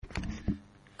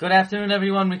Good afternoon,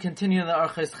 everyone. We continue the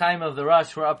Orchos Chaim of the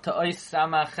Rush. We're up to Ois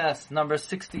Samaches, number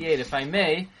 68. If I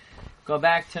may, go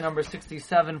back to number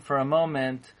 67 for a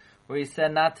moment, where he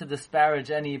said not to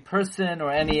disparage any person or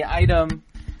any item,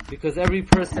 because every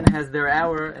person has their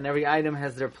hour and every item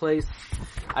has their place.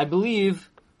 I believe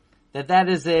that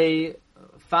is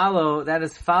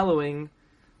following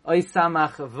Ois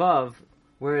Samach Vav,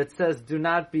 where it says, do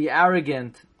not be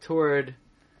arrogant toward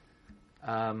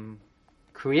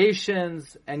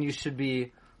creations, and you should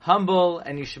be humble,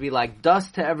 and you should be like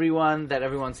dust to everyone that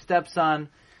everyone steps on.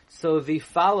 So the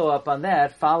follow-up on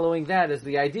that, following that, is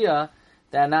the idea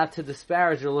that not to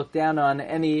disparage or look down on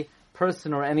any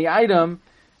person or any item.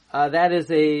 That is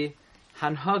a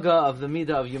hanhaga of the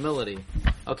midah of humility.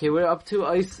 Okay, we're up to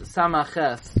Ois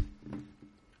Samaches.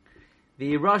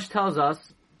 The Rosh tells us,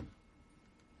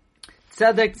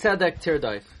 tzedek tzedek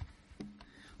tirdaif.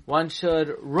 One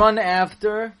should run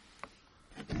after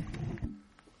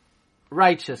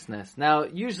righteousness. Now,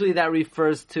 usually that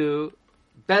refers to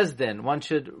Bezdin. One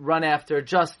should run after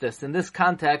justice. In this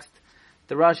context,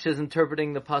 the Rosh is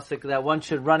interpreting the pasuk that one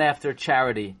should run after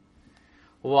charity.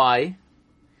 Why?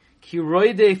 Ki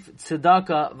roidef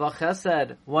tzedaka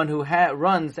v'chesed, one who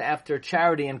runs after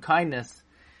charity and kindness,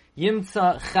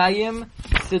 yimtza chayim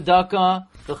tzedaka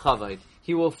v'chavod.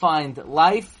 He will find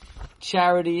life,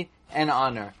 charity, and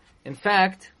honor. In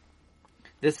fact,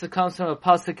 this comes from a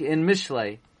pasuk in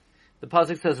Mishlei. The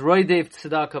pasuk says, "Roidev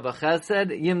tzedaka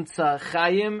v'chesed, yimtza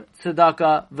chayim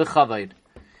tzedaka v'chavod,"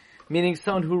 meaning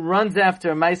someone who runs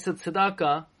after ma'aseh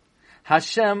tzedaka,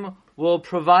 Hashem will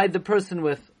provide the person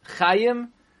with chayim,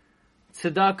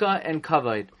 tzedaka, and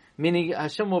kavod. Meaning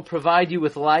Hashem will provide you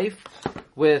with life,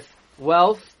 with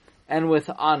wealth, and with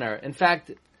honor. In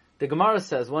fact, the Gemara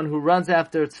says, one who runs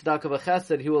after tzedaka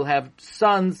v'chesed, he will have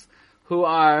sons who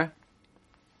are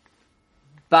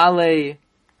Balei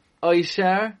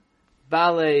Oisher,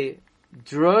 Balei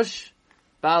Drush,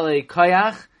 Balei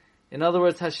Koyach. In other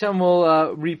words, Hashem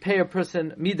will repay a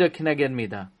person midah k'neged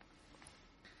midah.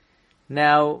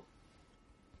 Now,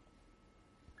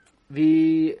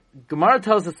 the Gemara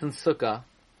tells us in Sukkah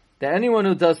that anyone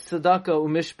who does tzedakah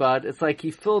umishpat, it's like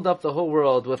he filled up the whole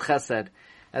world with chesed.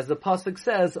 As the pasuk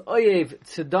says, Oyev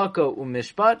tzedakah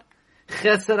umishpat,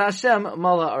 chesed Hashem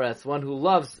mala aretz. One who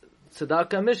loves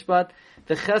tzedakah mishpat,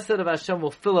 the chesed of Hashem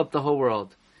will fill up the whole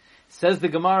world. Says the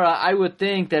Gemara, I would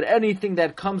think that anything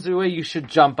that comes your way, you should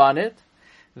jump on it.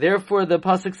 Therefore, the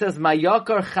pasuk says,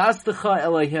 Mayakar chastecha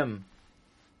Elohim,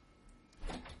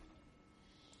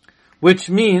 which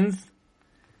means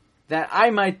that I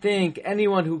might think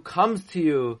anyone who comes to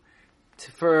you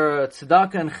for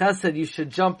tzedakah and chesed, you should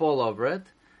jump all over it.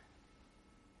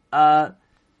 The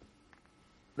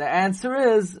answer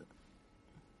is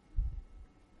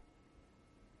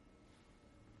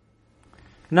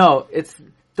no.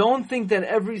 Don't think that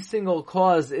every single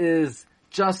cause is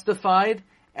justified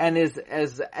and is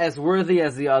as worthy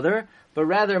as the other, but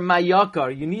rather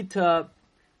mayakar. You need to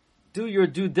do your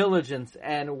due diligence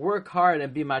and work hard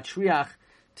and be matriach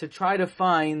to try to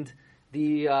find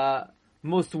the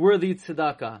most worthy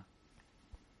tzedakah.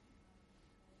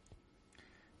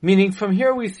 Meaning, from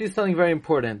here we see something very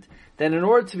important. That in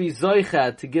order to be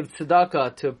zoicha, to give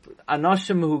tzedakah to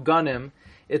anoshim mehuganim,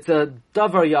 it's a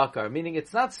davar yakar. Meaning,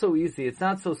 it's not so easy, it's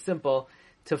not so simple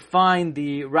to find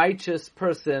the righteous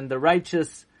person, the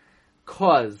righteous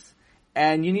cause.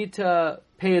 And you need to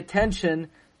pay attention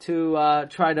to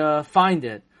try to find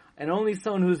it. And only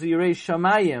someone who's Yirei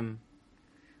Shamayim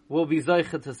will be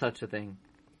zoicha to such a thing.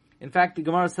 In fact, the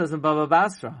Gemara says in Bava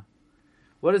Basra,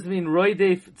 what does it mean,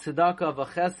 roidef tzedakah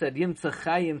v'chesed, yimtza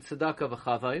chayim tzedakah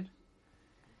v'chavod?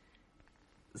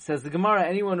 Says the Gemara,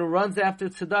 anyone who runs after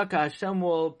tzedakah, Hashem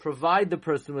will provide the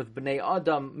person with bnei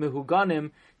adam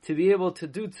mehuganim to be able to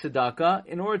do tzedakah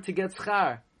in order to get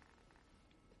schar.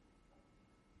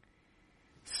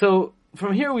 So,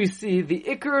 from here we see the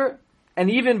Iker, and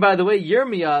even, by the way,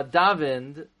 Yirmiyah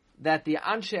davened that the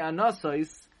Anshe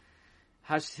Anasos,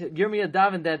 Yirmiyah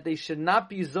davened that they should not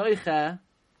be zoicha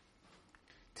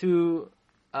to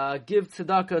give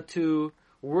tzedakah to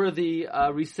worthy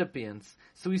recipients.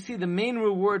 So we see the main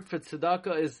reward for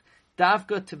tzedakah is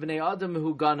davka to bnei adam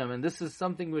mehuganim, and this is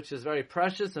something which is very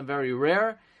precious and very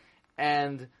rare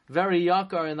and very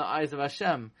yakar in the eyes of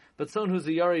Hashem. But someone who's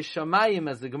a Yarei Shamayim,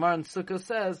 as the Gemara in Sukkah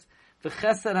says,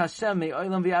 v'chesed Hashem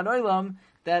me'olam v'yad olam,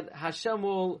 that Hashem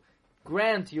will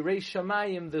grant Yarei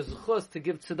Shamayim the zechus to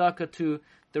give tzedakah to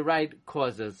the right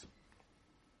causes.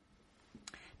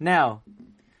 Now,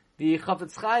 the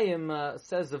Chafetz Chaim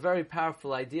says a very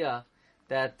powerful idea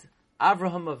that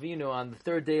Avraham Avinu, on the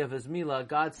third day of his Milah,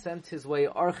 God sent his way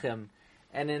Archim,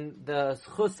 And in the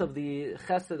schus of the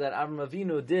chesed that Avram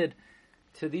Avinu did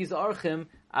to these archim,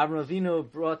 Avram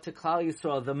Avinu brought to Klal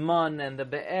Yisrael the man and the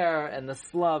be'er and the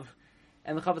slav.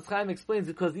 And the Chafetz Chaim explains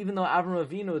because even though Avram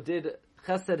Avinu did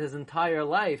chesed his entire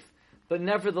life, but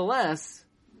nevertheless,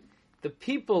 the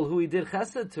people who he did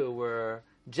chesed to were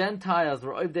Gentiles,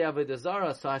 were Oivdei Avodah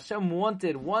Zarah. So Hashem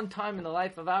wanted one time in the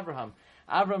life of Abraham,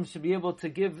 Abraham should be able to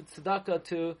give tzedakah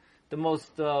to the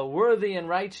most worthy and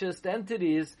righteous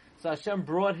entities. So Hashem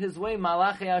brought his way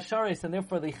Malachi Asharis, and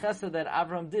therefore the chesed that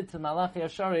Abraham did to Malachi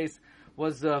Asharis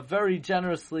was very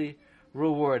generously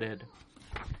rewarded.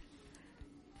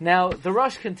 Now the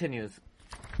Rosh continues.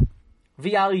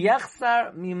 V'al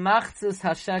yechsar mimachzis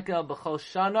hashekel b'chol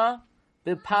shana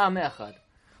b'pam echad.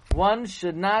 One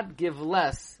should not give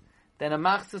less than a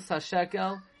machzis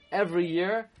hashekel every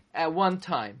year at one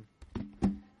time.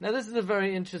 Now this is a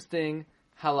very interesting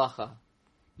halacha.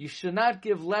 You should not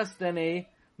give less than a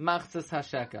machzis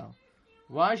hashekel.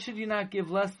 Why should you not give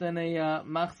less than a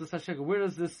machzis hashekel? Where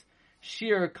does this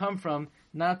shear come from,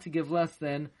 not to give less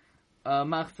than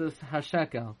machzis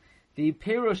hashekel? The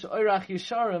Perush Oirach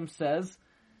Yesharim says,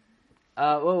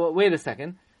 wait a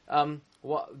second.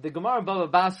 The Gemara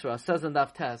Bava Basra says in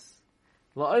Daf Tes,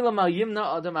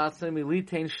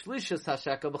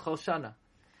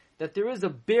 that there is a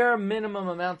bare minimum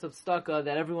amount of tzedakah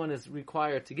that everyone is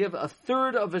required to give, a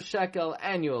third of a shekel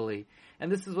annually.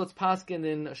 And this is what's paskin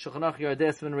in Shulchan Aruch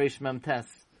Yoreh and Reish Mem Tes,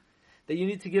 that you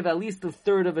need to give at least a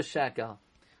third of a shekel.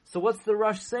 So what's the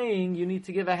Rosh saying? You need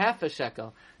to give a half a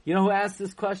shekel. You know who asked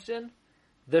this question?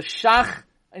 The Shach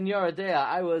in Yoreh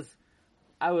Deah.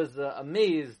 I was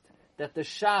amazed that the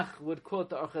Shach would quote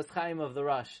the Orchos Chaim of the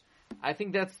Rosh. I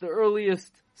think that's the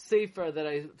earliest sefer that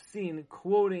I've seen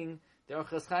quoting the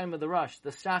Orchos Chaim of the Rosh. The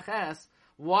Shach asks,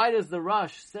 why does the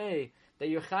Rosh say that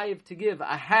you're chayiv to give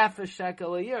a half a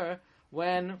shekel a year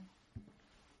when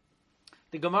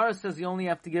the Gemara says you only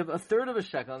have to give a third of a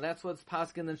shekel, and that's what's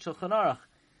paskin in Shulchan Aruch.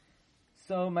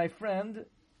 So my friend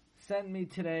sent me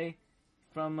today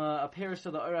from a parish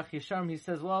of the Orach Yesharim. He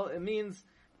says, well, it means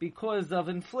because of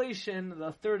inflation,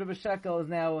 the third of a shekel is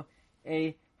now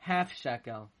a half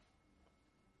shekel.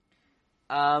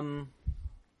 However,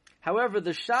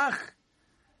 the Shach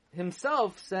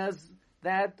himself says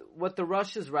that what the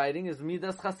Rosh is writing is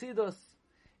Midas Chasidus,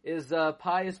 is a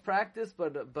pious practice,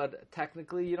 but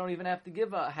technically you don't even have to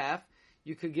give a half,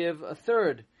 you could give a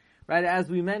third. Right, as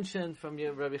we mentioned from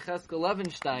Rabbi Cheskel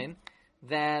Levenstein,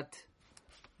 that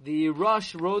the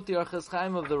Rosh wrote the Orchos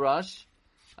Chaim of the Rosh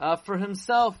for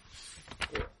himself.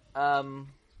 And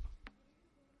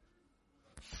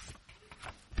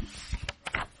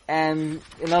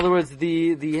in other words,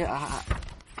 the Hanhaga,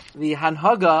 the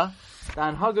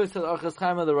Hanhagas to the Orchos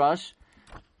Chaim of the Rosh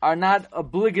are not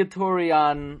obligatory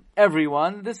on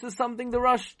everyone. This is something the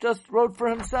Rosh just wrote for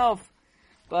himself.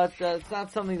 But it's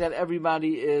not something that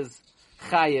everybody is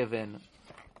chayev in.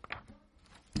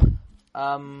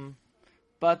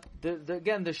 But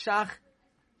again, the Shach,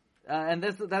 and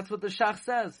that's what the Shach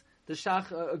says. The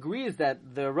Shach agrees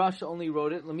that the Rosh only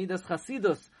wrote it Lamidas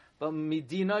Chasidus, but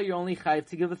Medina you're only chayev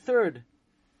to give a third.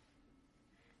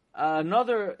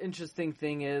 Another interesting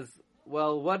thing is,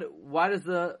 well, why does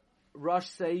the Rosh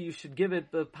say you should give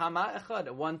it b'pama echad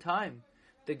at one time?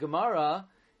 The Gemara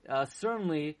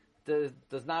certainly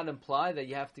does not imply that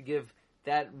you have to give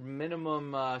that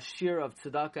minimum shear of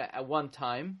tzedakah at one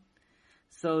time.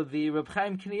 So the Reb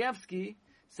Chaim Kanievsky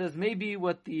says maybe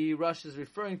what the Rosh is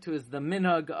referring to is the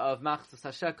minhag of Machzos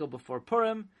HaShekel before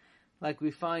Purim, like we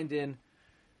find in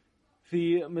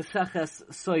the Meseches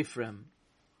Soifrim.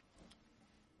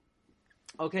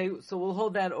 Okay, so we'll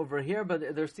hold that over here,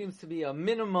 but there seems to be a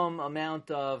minimum amount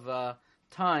of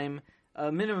time,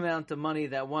 a minimum amount of money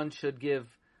that one should give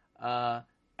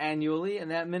annually,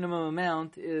 and that minimum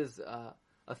amount is a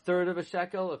third of a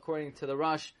shekel. According to the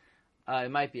Rosh, it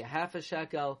might be a half a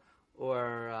shekel,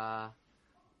 or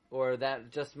that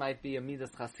just might be a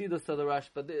midas chasidus of the Rosh.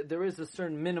 But there is a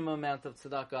certain minimum amount of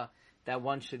tzedakah that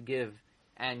one should give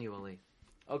annually.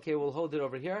 Okay, we'll hold it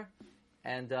over here,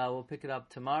 and we'll pick it up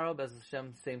tomorrow, Be'ez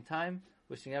Hashem, same time.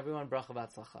 Wishing everyone bracha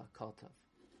v'atzlacha. Kol tov.